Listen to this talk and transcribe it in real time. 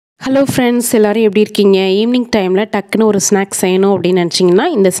Hello friends, எல்லோரும் எப்படி இருக்கீங்க? ஈவினிங் டைமில் டக்குன்னு ஒரு ஸ்நாக்ஸ் செய்யணும் அப்படின்னு நினச்சிங்கன்னா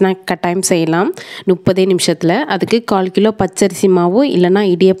இந்த ஸ்நாக் கட்டாயம் செய்யலாம் 30 நிமிஷத்தில். அதுக்கு 1/4 கிலோ பச்சரிசி மாவு இல்லைனா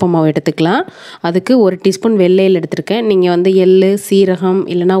இடியப்ப மாவு எடுத்துக்கலாம். அதுக்கு 1 டீஸ்பூன் வெள்ளையில் எடுத்துருக்கேன். நீங்கள் வந்து எள்ளு, சீரகம்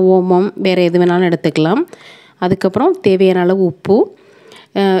இல்லைனா ஓமம் வேறு எது வேணாலும் எடுத்துக்கலாம். அதுக்கப்புறம் தேவையான அளவு உப்பு,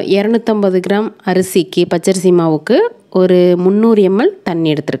 250 கிராம் அரிசிக்கு பச்சரிசி மாவுக்கு ஒரு 300 ml தண்ணி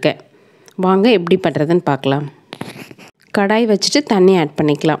எடுத்திருக்கேன். வாங்க எப்படி பண்ணுறதுன்னு பார்க்கலாம். கடாய் வச்சுட்டு தண்ணி ஆட்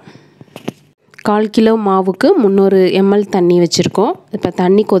பண்ணிக்கலாம். 1/4 கிலோ மாவுக்கு 300 ml தண்ணி வச்சுருக்கோம். இப்போ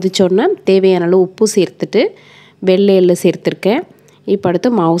தண்ணி கொதிச்சோடனே தேவையான அளவு உப்பு சேர்த்துட்டு வெள்ளை எள்ளு சேர்த்துருக்கேன். இப்போ அடுத்து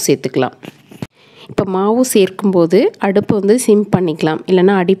மாவு சேர்த்துக்கலாம். இப்போ மாவு சேர்க்கும்போது அடுப்பு வந்து சிம் பண்ணிக்கலாம்,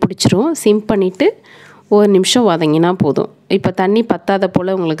 இல்லைனா அடி பிடிச்சிரும். சிம் பண்ணிவிட்டு 1 நிமிஷம் வதங்கினா போதும். இப்போ தண்ணி பத்தாத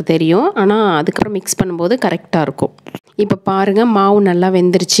போல் உங்களுக்கு தெரியும், ஆனால் அதுக்கப்புறம் மிக்ஸ் பண்ணும்போது கரெக்டாக இருக்கும். இப்போ பாருங்கள், மாவு நல்லா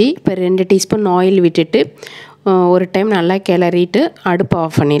வெந்துருச்சு. இப்போ 2 டீஸ்பூன் ஆயில் விட்டுட்டு ஒரு டைம் நல்லா கிளறிட்டு அடுப்பு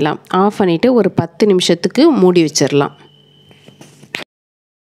ஆஃப் பண்ணிடலாம். ஆஃப் பண்ணிவிட்டு ஒரு 10 நிமிஷத்துக்கு மூடி வச்சிடலாம்.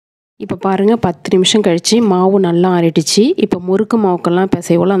 இப்போ பாருங்கள், 10 நிமிஷம் கழித்து மாவு நல்லா ஆறிடுச்சு. இப்போ முறுக்கு மாவுக்கெல்லாம்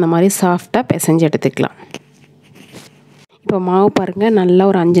பிசைவோல அந்த மாதிரி சாஃப்டாக பிசைஞ்சு எடுத்துக்கலாம். இப்போ மாவு பாருங்கள், நல்லா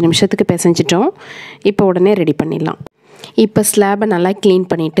ஒரு 5 நிமிஷத்துக்கு பிசைஞ்சிட்டோம். இப்போ உடனே ரெடி பண்ணிடலாம். இப்போ ஸ்லாபை நல்லா க்ளீன்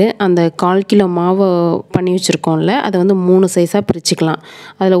பண்ணிவிட்டு அந்த 1/4 கிலோ மாவு பண்ணி வச்சுருக்கோம்ல, அதை வந்து 3 சைஸாக பிரிச்சுக்கலாம்.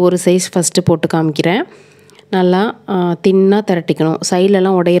 அதில் ஒரு சைஸ் ஃபஸ்ட்டு போட்டு காமிக்கிறேன். நல்லா தின்னாக திரட்டிக்கணும்.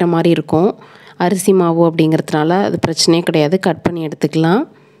 சைட்லலாம் உடையிற மாதிரி இருக்கும். அரிசி மாவு அப்படிங்கிறதுனால அது பிரச்சனையே கிடையாது, கட் பண்ணி எடுத்துக்கலாம்.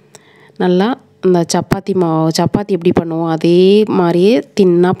 நல்லா இந்த சப்பாத்தி எப்படி பண்ணுவோம் அதே மாதிரியே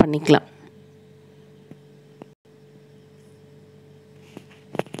தின்னாக பண்ணிக்கலாம்.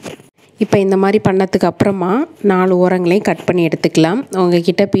 இப்போ இந்த மாதிரி பண்ணதுக்கு அப்புறமா 4 ஓரங்களையும் கட் பண்ணி எடுத்துக்கலாம்.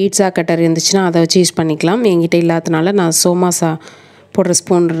 உங்ககிட்ட பீட்சா கட்டர் இருந்துச்சுன்னா அதை வச்சு யூஸ் பண்ணிக்கலாம். என்கிட்ட இல்லாதனால நான் சோமாசா போடுற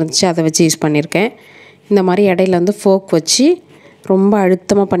ஸ்பூன் இருந்துச்சு, அதை வச்சு யூஸ் பண்ணியிருக்கேன். இந்த மாதிரி இடையில வந்து ஃபோக் வச்சு ரொம்ப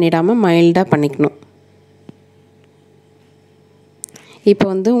அழுத்தமாக பண்ணிடாமல் மைல்டாக பண்ணிக்கணும். இப்போ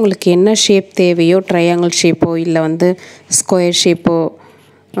வந்து உங்களுக்கு என்ன ஷேப் தேவையோ, ட்ரையாங்கிள் ஷேப்போ இல்லை வந்து ஸ்கொயர் ஷேப்போ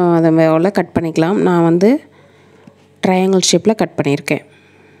அதை மேலே கட் பண்ணிக்கலாம். நான் வந்து ட்ரையாங்கிள் ஷேப்பில் கட் பண்ணியிருக்கேன்.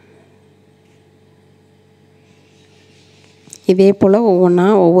 இதே போல்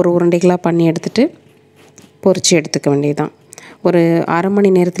ஒவ்வொரு உருண்டைகளாக பண்ணி எடுத்துகிட்டு பொரித்து எடுத்துக்க வேண்டியதுதான். ஒரு அரை மணி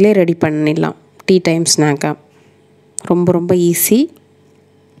நேரத்துலேயே ரெடி பண்ணிடலாம். டீ டைம் ஸ்நாக்காக ரொம்ப ஈஸி.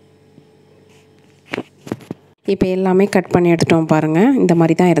 இப்போ எல்லாமே கட் பண்ணி எடுத்துட்டோம் பாருங்கள், இந்த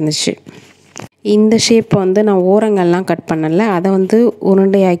மாதிரி தான் இருந்துச்சு. இந்த ஷேப்பை வந்து நான் ஓரங்கள்லாம் கட் பண்ணல, அதை வந்து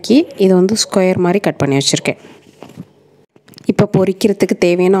உருண்டையாக்கி இதை வந்து ஸ்கொயர் மாதிரி கட் பண்ணி வச்சுருக்கேன். இப்போ பொரிக்கிறதுக்கு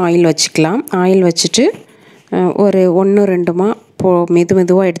தேவையான ஆயில் வச்சுக்கலாம். ஆயில் வச்சுட்டு ஒரு 1-2மா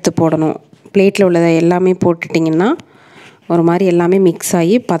மெதுவாக எடுத்து போடணும். பிளேட்டில் உள்ளதை எல்லாமே போட்டுட்டிங்கன்னா ஒரு மாதிரி எல்லாமே மிக்ஸ்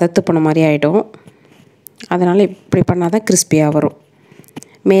ஆகி பதத்து போன மாதிரி ஆகிடும். அதனால் இப்படி பண்ணால் தான் கிறிஸ்பியாக வரும்.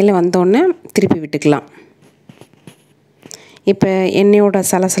 மேலே வந்தோடனே திருப்பி விட்டுக்கலாம். இப்போ எண்ணெயோட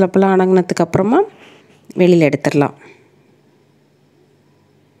சலசலப்பெல்லாம் அடங்கினதுக்கப்புறமா வெளியில் எடுத்துடலாம்.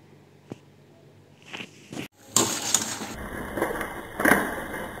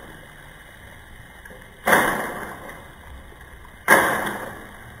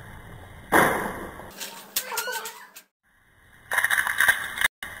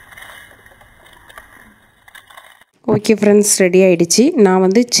 ஓகே ஃப்ரெண்ட்ஸ், ரெடி ஆகிடுச்சு. நான்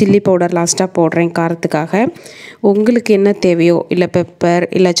வந்து சில்லி பவுடர் லாஸ்ட்டாக போடுறேன் காரத்துக்காக. உங்களுக்கு என்ன தேவையோ, இல்லை பெப்பர்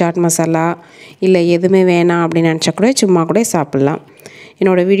இல்லை சாட் மசாலா இல்லை எதுவுமே வேணாம் அப்படின்னு நினச்சா கூட சும்மா கூட சாப்பிட்லாம்.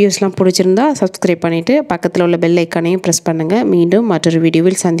 என்னோடய வீடியோஸ்லாம் பிடிச்சிருந்தா சப்ஸ்கிரைப் பண்ணிவிட்டு பக்கத்தில் உள்ள பெல் ஐக்கானையும் ப்ரெஸ் பண்ணுங்கள். மீண்டும் மற்றொரு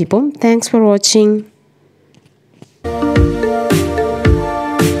வீடியோவில் சந்திப்போம். தேங்க்ஸ் ஃபார் வாட்சிங்.